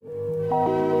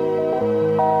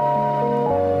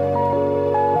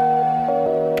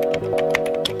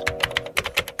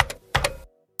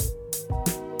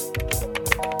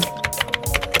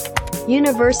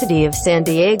University of San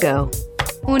Diego.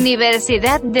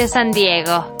 Universidad de San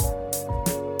Diego.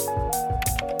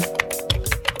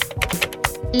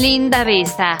 Linda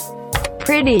Vista.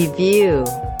 Pretty view.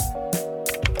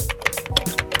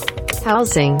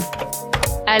 Housing.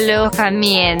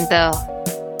 Alojamiento.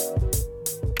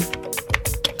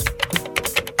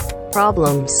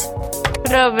 Problems.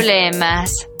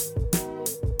 Problemas.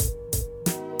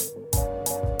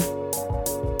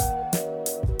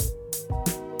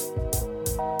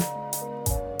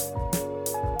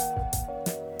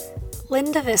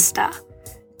 Linda Vista.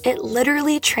 It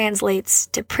literally translates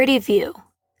to pretty view.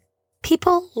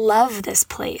 People love this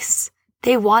place.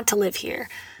 They want to live here,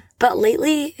 but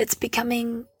lately it's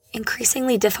becoming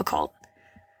increasingly difficult.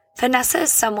 Vanessa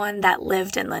is someone that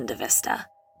lived in Linda Vista.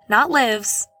 Not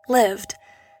lives, lived.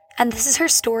 And this is her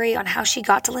story on how she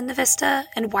got to Linda Vista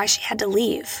and why she had to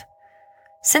leave.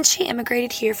 Since she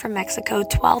immigrated here from Mexico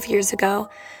 12 years ago,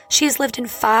 she has lived in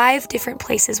 5 different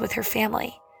places with her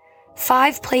family.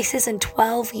 5 places in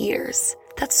 12 years.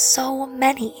 That's so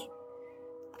many.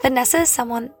 Vanessa is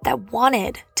someone that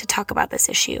wanted to talk about this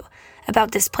issue,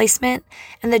 about displacement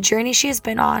and the journey she has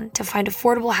been on to find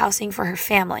affordable housing for her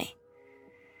family.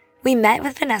 We met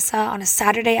with Vanessa on a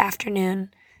Saturday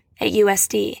afternoon at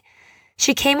USD.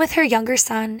 She came with her younger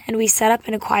son and we set up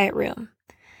in a quiet room.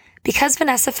 Because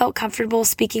Vanessa felt comfortable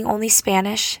speaking only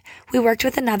Spanish, we worked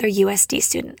with another USD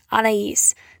student,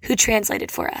 Anais, who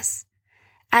translated for us.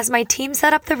 As my team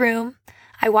set up the room,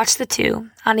 I watched the two,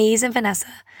 Anais and Vanessa,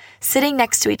 sitting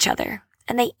next to each other,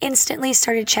 and they instantly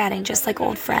started chatting just like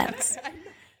old friends.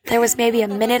 There was maybe a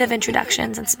minute of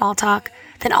introductions and small talk,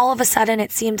 then all of a sudden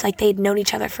it seemed like they'd known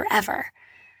each other forever.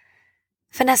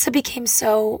 Vanessa became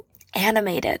so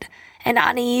animated, and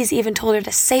Anais even told her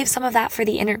to save some of that for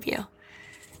the interview.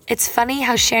 It's funny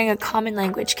how sharing a common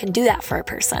language can do that for a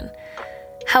person,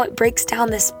 how it breaks down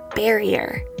this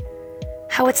barrier,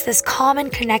 how it's this common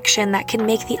connection that can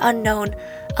make the unknown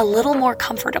a little more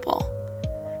comfortable.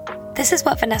 This is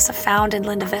what Vanessa found in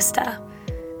Linda Vista.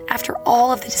 After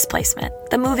all of the displacement,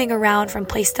 the moving around from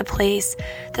place to place,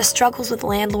 the struggles with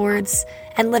landlords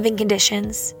and living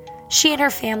conditions, she and her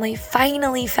family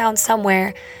finally found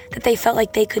somewhere that they felt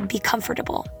like they could be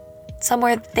comfortable,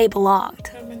 somewhere they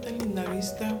belonged. Realmente en Linda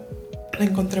Vista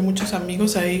encontré muchos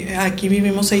amigos ahí. Aquí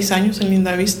vivimos 6 años en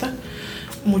Linda Vista.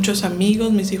 Muchos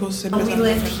amigos, mis hijos empezaron. We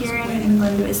lived here in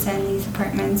Linda Vista in these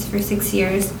apartments for 6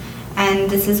 years,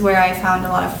 and this is where I found a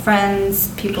lot of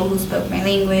friends, people who spoke my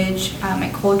language,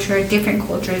 my culture, different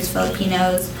cultures,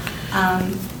 Filipinos,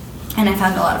 and I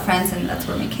found a lot of friends, and that's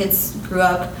where my kids grew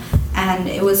up, and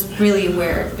it was really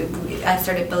where I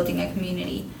started building a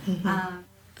community. Mm-hmm.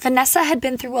 Vanessa had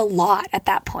been through a lot at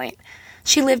that point.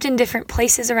 She lived in different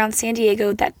places around San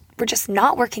Diego that were just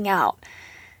not working out.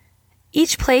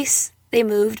 Each place they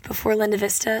moved before Linda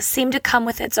Vista seemed to come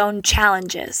with its own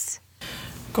challenges.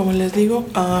 Como les digo,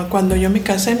 cuando yo me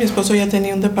casé, mi esposo ya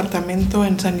tenía un departamento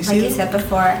en San Isidro. Like I said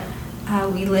before,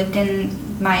 we lived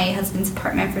in my husband's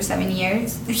apartment for 7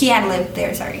 years. He had lived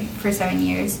there, for 7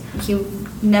 years. He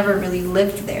never really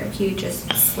lived there. He just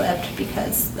slept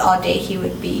because all day he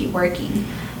would be working.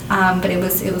 But it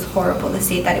was horrible. The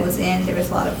state that it was in, there was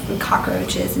a lot of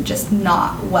cockroaches and just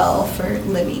not well for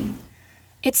living.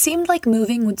 It seemed like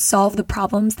moving would solve the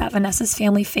problems that Vanessa's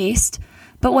family faced,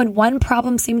 but when one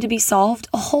problem seemed to be solved,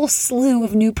 a whole slew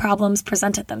of new problems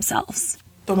presented themselves.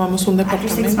 After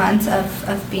 6 months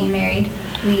of being married,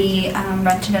 we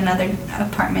rented another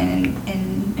apartment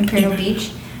in Imperial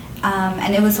Beach,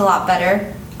 and it was a lot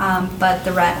better, but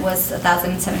the rent was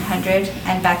 $1,700,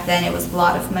 and back then it was a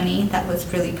lot of money. That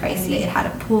was really pricey. It had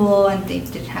a pool, and they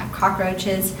didn't have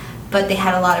cockroaches, but they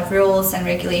had a lot of rules and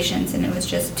regulations, and it was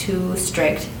just too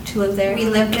strict to live there. We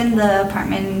lived in the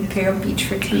apartment in Imperial Beach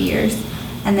for 2 years,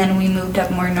 and then we moved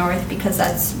up more north because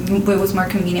it was more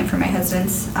convenient for my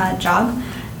husband's job.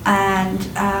 And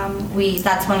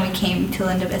that's when we came to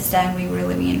Linda Vista, and we were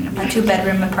living in a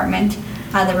 2-bedroom apartment.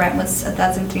 The rent was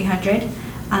 $1,300,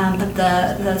 but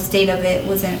the state of it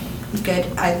wasn't good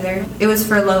either. It was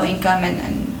for low income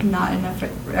and not enough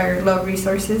or low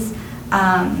resources.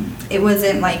 It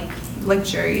wasn't like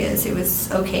luxurious. It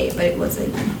was okay, but it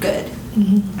wasn't good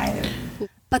either.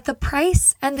 But the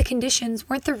price and the conditions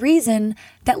weren't the reason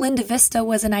that Linda Vista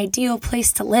was an ideal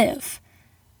place to live.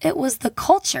 It was the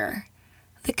culture,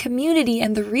 the community,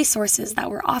 and the resources that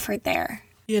were offered there.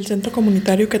 Y el centro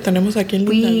comunitario que tenemos aquí en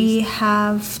Linda We Vista.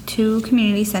 have 2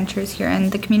 community centers here,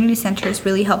 and the community centers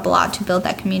really help a lot to build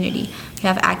that community. We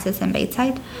have Access and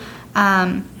Bateside.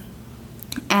 And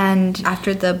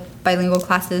after the bilingual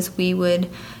classes, we would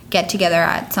get together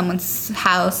at someone's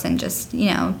house and just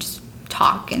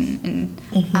talk and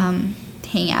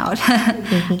hang out.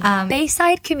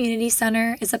 Bayside Community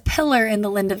Center is a pillar in the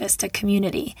Linda Vista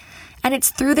community. And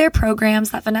it's through their programs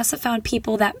that Vanessa found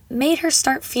people that made her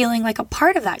start feeling like a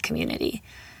part of that community.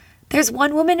 There's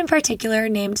one woman in particular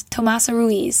named Tomasa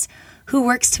Ruiz who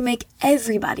works to make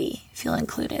everybody feel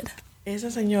included.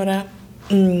 Esa señora,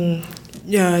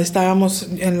 ya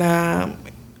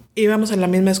íbamos en la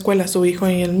misma escuela, su hijo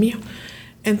y el mío.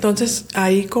 Entonces,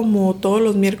 ahí como todos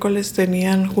los miércoles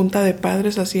tenían junta de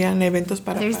padres, hacían eventos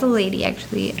para There's a lady,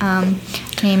 actually. Her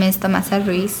name is Tomasa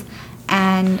Ruiz.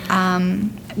 And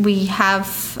we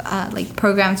have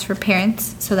programs for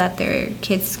parents so that their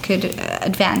kids could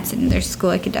advance in their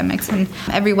school academics. And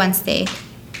every Wednesday,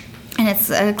 and it's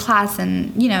a class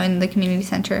in the community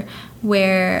center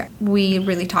where we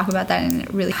really talk about that, and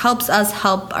it really helps us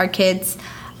help our kids.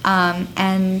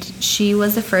 And she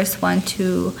was the first one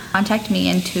to contact me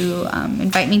and to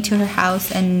invite me to her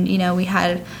house, and we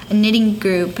had a knitting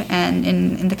group and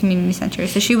in the community center.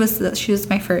 So she was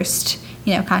my first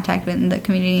contact in the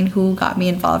community and who got me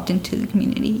involved into the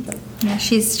community. Yeah,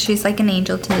 she's like an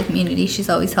angel to the community. She's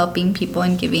always helping people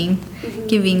and giving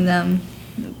them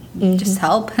just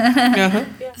help.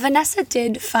 Vanessa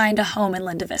did find a home in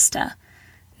Linda Vista.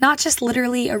 Not just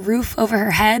literally a roof over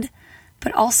her head,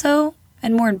 but also,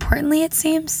 and more importantly it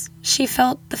seems, she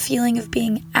felt the feeling of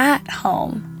being at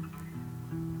home.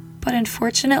 But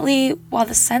unfortunately, while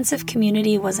the sense of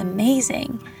community was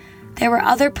amazing, there were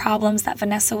other problems that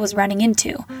Vanessa was running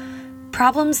into.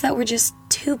 Problems that were just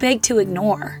too big to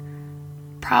ignore.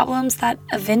 Problems that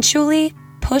eventually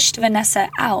pushed Vanessa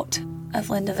out of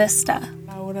Linda Vista.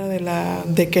 Ahora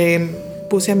de que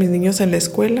puse a mis niños en la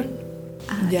escuela.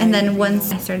 And then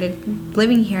once I started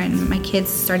living here and my kids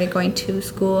started going to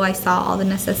school, I saw all the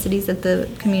necessities that the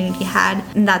community had.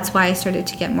 And that's why I started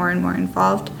to get more and more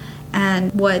involved.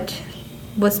 And what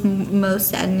was most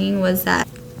saddening was that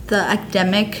the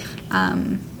academic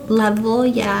level,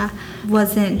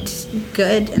 wasn't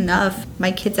good enough.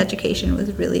 My kids' education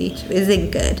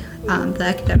isn't good.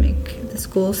 The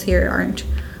schools here aren't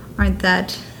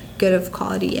that good of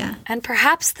quality, And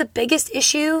perhaps the biggest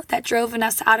issue that drove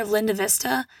Vanessa out of Linda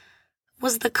Vista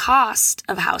was the cost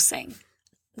of housing.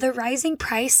 The rising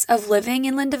price of living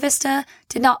in Linda Vista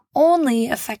did not only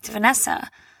affect Vanessa,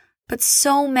 but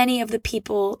so many of the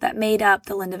people that made up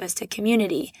the Linda Vista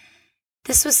community.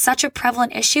 This was such a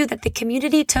prevalent issue that the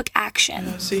community took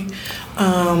action. Sí,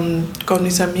 con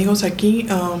mis amigos aquí,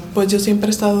 pues yo siempre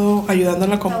he estado ayudando a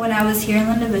la comunidad. When I was here in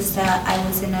Linda Vista, I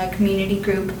was in a community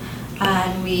group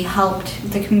and we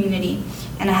helped the community.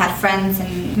 And I had friends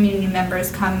and community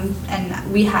members come, and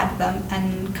we had them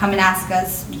and come and ask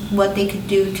us what they could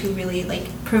do to really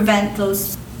prevent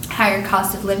those higher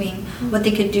costs of living, what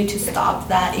they could do to stop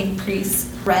that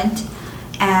increased rent.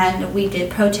 And we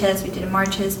did protests, we did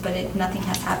marches, but nothing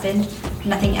has happened.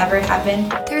 Nothing ever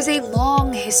happened. There's a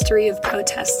long history of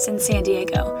protests in San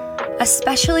Diego,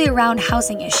 especially around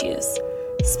housing issues.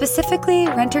 Specifically,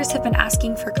 renters have been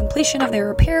asking for completion of their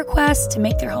repair requests to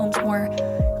make their homes more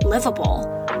livable.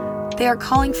 They are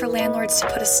calling for landlords to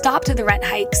put a stop to the rent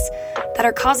hikes that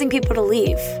are causing people to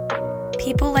leave.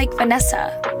 People like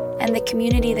Vanessa and the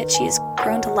community that she has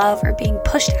grown to love are being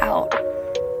pushed out.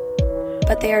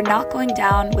 But they are not going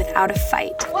down without a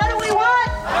fight. What do we want?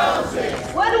 Housing.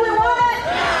 What do we want?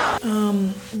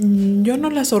 Yo no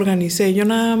las organicé, yo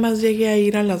nada más llegué a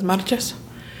ir a las marchas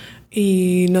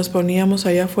y nos poníamos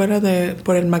allá afuera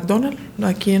por el McDonald's,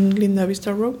 aquí en Linda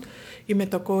Vista Road, y me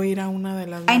tocó ir a una de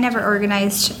las marchas. I never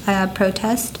organized a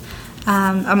protest,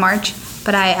 a march,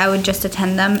 but I would just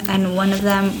attend them, and one of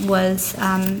them was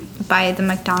by the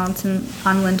McDonald's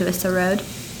on Linda Vista Road.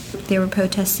 They were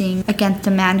protesting against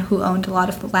a man who owned a lot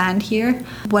of land here.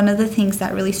 One of the things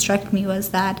that really struck me was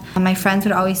that my friends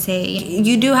would always say,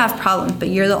 you do have problems, but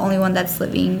you're the only one that's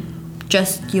living,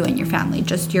 just you and your family,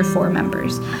 just your 4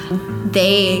 members.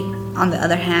 They, on the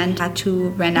other hand, had to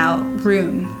rent out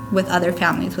room with other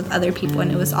families, with other people,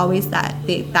 and it was always that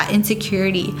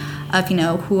insecurity of,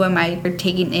 who am I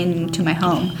taking into my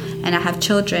home? And I have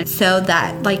children, so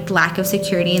that lack of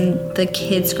security and the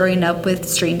kids growing up with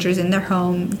strangers in their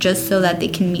home just so that they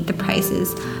can meet the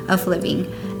prices of living,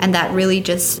 and that really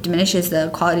just diminishes the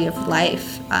quality of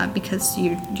life because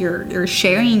you're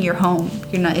sharing your home.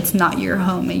 It's not your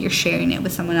home, and you're sharing it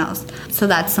with someone else. So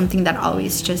that's something that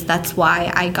that's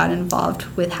why I got involved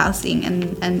with housing,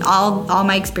 and all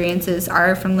my experiences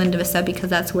are from Linda Vista because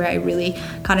that's where I really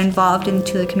got involved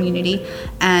into the community,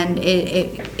 and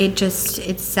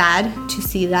it's sad to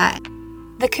see that.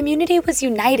 The community was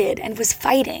united and was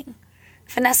fighting.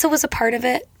 Vanessa was a part of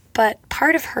it, but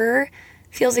part of her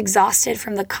feels exhausted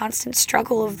from the constant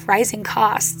struggle of rising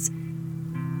costs.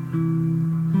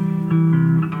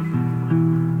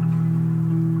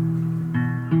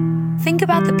 Think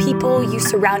about the people you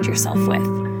surround yourself with.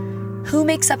 Who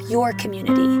makes up your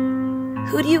community?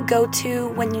 Who do you go to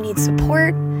when you need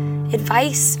support,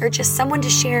 advice, or just someone to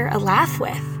share a laugh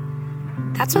with?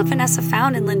 That's what Vanessa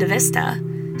found in Linda Vista.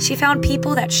 She found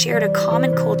people that shared a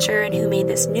common culture and who made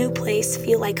this new place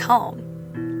feel like home.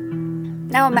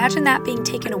 Now imagine that being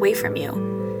taken away from you.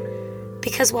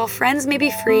 Because while friends may be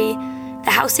free,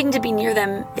 the housing to be near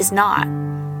them is not.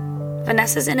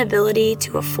 Vanessa's inability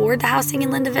to afford the housing in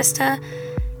Linda Vista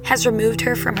has removed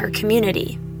her from her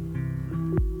community.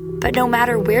 But no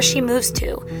matter where she moves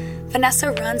to,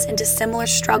 Vanessa runs into similar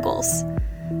struggles.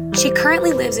 She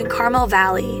currently lives in Carmel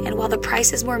Valley, and while the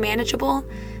price is more manageable,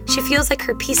 she feels like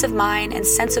her peace of mind and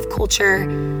sense of culture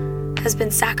has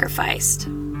been sacrificed.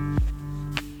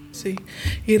 Sí,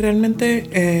 y realmente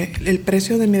el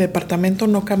precio de mi departamento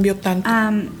no cambió tanto.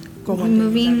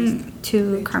 Moving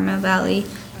to Carmel Valley,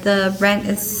 the rent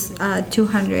is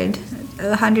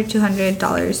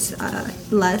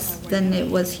 $200 less than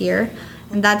it was here.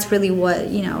 And that's really what,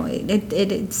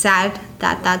 it's sad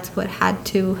that that's what had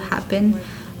to happen.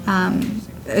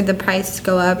 The price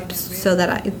go up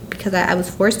because I was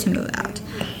forced to move out.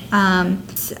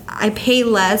 I pay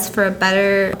less for a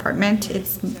better apartment.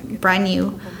 It's brand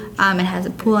new. It has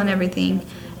a pool and everything,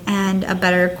 and a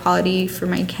better quality for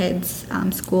my kids'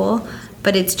 school.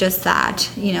 But it's just that,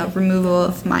 removal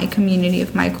of my community,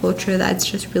 of my culture, that's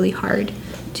just really hard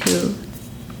to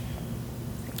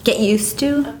get used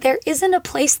to. There isn't a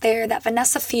place there that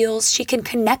Vanessa feels she can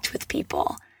connect with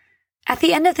people. At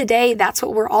the end of the day, that's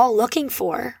what we're all looking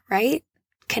for, right?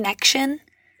 Connection,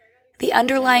 the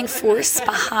underlying force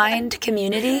behind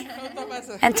community.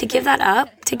 And to give that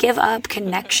up, to give up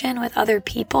connection with other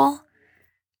people,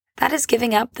 that is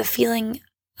giving up the feeling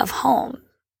of home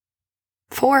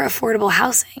for affordable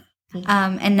housing.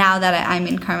 And now that I'm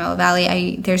in Carmel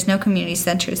Valley, there's no community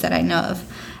centers that I know of.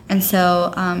 And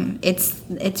so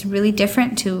it's really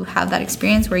different to have that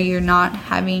experience where you're not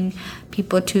having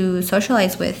people to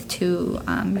socialize with,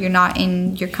 you're not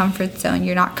in your comfort zone,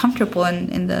 you're not comfortable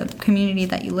in the community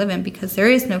that you live in, because there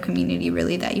is no community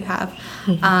really that you have.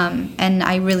 Mm-hmm. And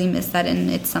I really miss that, and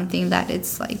it's something that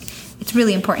it's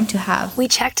really important to have. We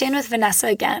checked in with Vanessa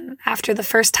again after the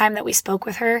first time that we spoke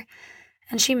with her,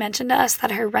 and she mentioned to us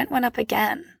that her rent went up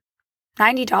again,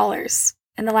 $90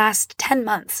 in the last 10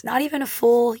 months, not even a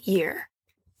full year.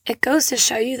 It goes to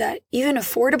show you that even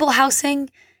affordable housing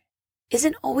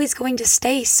isn't always going to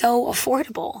stay so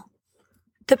affordable.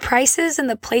 The prices and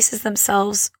the places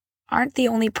themselves aren't the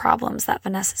only problems that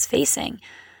Vanessa's facing.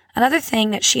 Another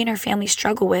thing that she and her family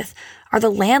struggle with are the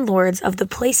landlords of the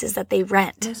places that they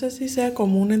rent. No sé si sea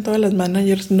común en todas las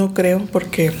managers, no creo,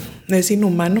 porque es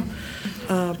inhumano.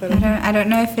 Pero I don't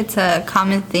know if it's a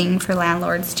common thing for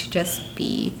landlords to just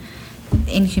be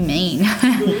inhumane.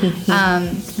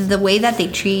 The way that they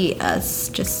treat us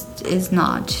just is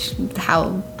not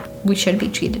how we should be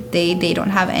treated. They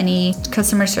don't have any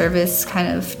customer service kind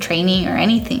of training or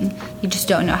anything. You just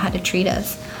don't know how to treat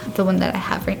us. The one that I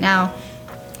have right now,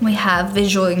 we have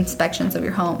visual inspections of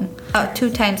your home about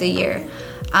 2 times a year,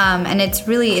 and it's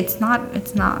not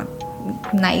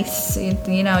nice. You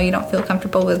don't feel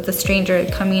comfortable with the stranger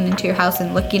coming into your house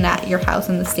and looking at your house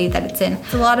in the state that it's in.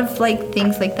 It's a lot of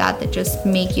things like that just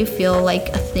make you feel like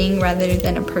a thing rather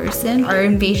than a person. Our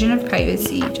invasion of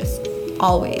privacy just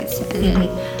always. And then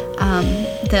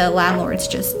the landlords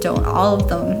just don't, all of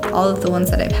the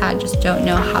ones that I've had just don't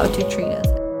know how to treat us.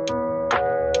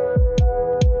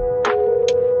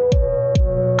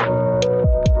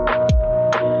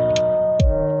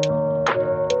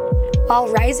 While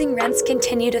rising rents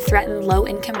continue to threaten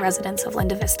low-income residents of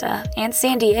Linda Vista and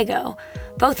San Diego,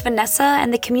 both Vanessa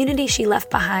and the community she left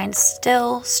behind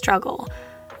still struggle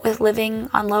with living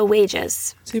on low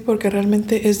wages. Sí, porque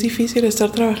realmente es difícil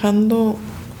estar trabajando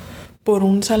por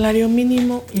un salario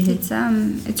mínimo.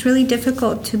 It's really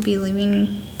difficult to be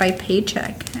living by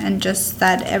paycheck, and just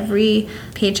that every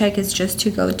paycheck is just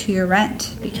to go to your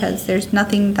rent, because there's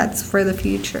nothing that's for the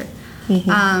future.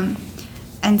 Mm-hmm.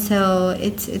 And so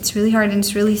it's really hard, and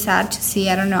it's really sad to see.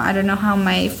 I don't know how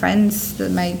my friends,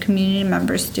 my community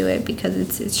members do it, because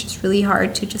it's just really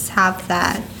hard to just have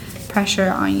that pressure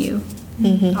on you,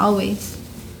 always.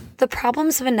 The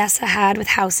problems Vanessa had with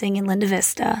housing in Linda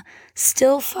Vista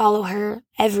still follow her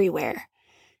everywhere.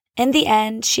 In the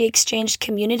end, she exchanged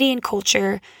community and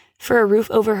culture for a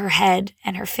roof over her head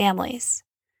and her family's.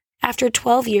 After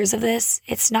 12 years of this,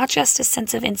 it's not just a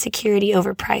sense of insecurity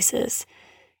over prices.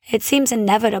 It seems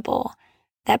inevitable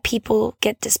that people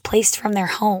get displaced from their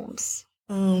homes.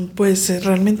 Pues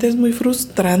realmente es muy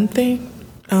frustrante.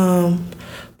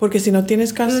 Porque si no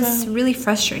tienes casa... It's really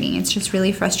frustrating. It's just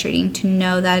really frustrating to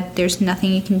know that there's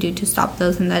nothing you can do to stop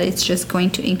those and that it's just going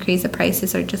to increase. The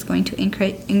prices are just going to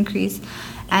increase.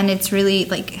 And it's really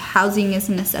like housing is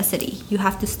a necessity. You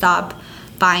have to stop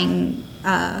buying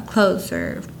clothes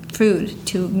or food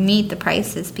to meet the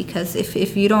prices, because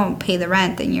if you don't pay the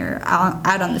rent, then you're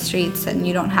out on the streets and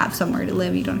you don't have somewhere to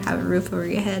live. You don't have a roof over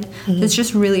your head. Mm-hmm. It's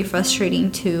just really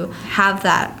frustrating to have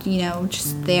that,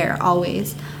 just there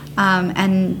always.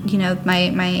 And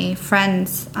my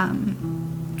friends,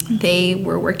 they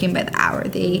were working by the hour.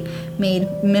 They made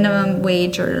minimum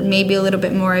wage or maybe a little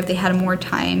bit more if they had more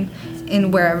time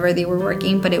in wherever they were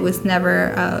working, but it was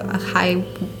never a high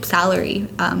salary,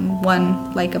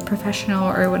 one like a professional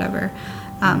or whatever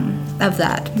of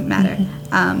that matter.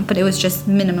 Mm-hmm. But it was just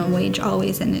minimum wage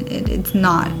always, and it's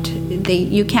not.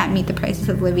 You can't meet the prices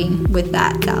of living with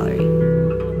that salary.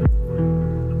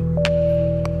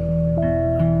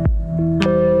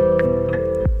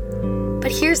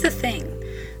 But here's the thing.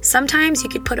 Sometimes you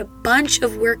could put a bunch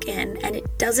of work in and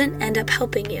it doesn't end up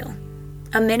helping you.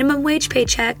 A minimum wage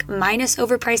paycheck minus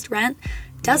overpriced rent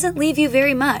doesn't leave you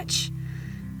very much.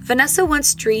 Vanessa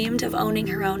once dreamed of owning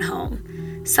her own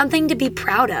home, something to be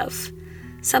proud of,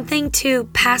 something to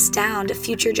pass down to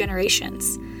future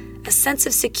generations, a sense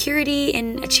of security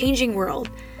in a changing world.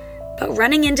 But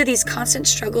running into these constant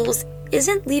struggles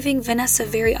isn't leaving Vanessa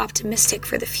very optimistic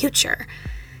for the future.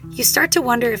 You start to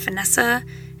wonder if Vanessa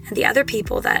and the other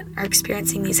people that are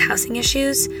experiencing these housing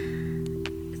issues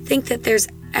think that there's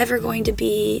ever going to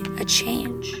be a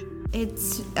change.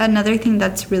 It's another thing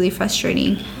that's really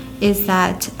frustrating is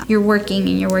that you're working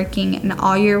and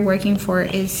all you're working for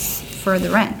is for the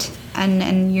rent.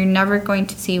 And you're never going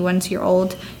to see, once you're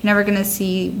old, you're never going to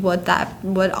see what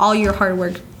all your hard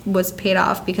work was paid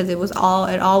off, because it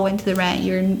all went to the rent.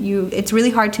 It's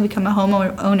really hard to become a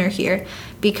homeowner here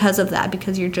because of that,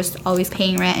 because you're just always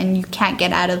paying rent and you can't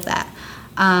get out of that.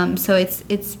 So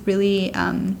it's really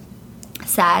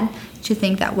sad to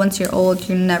think that once you're old,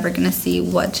 you're never going to see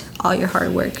what all your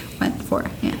hard work went for.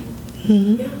 Yeah.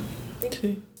 Mm-hmm. Yeah.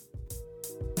 Sí.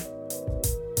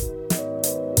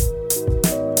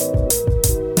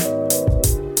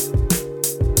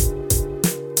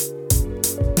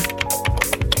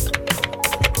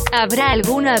 ¿Habrá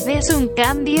alguna vez un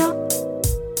cambio?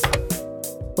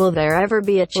 Will there ever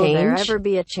be a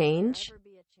change?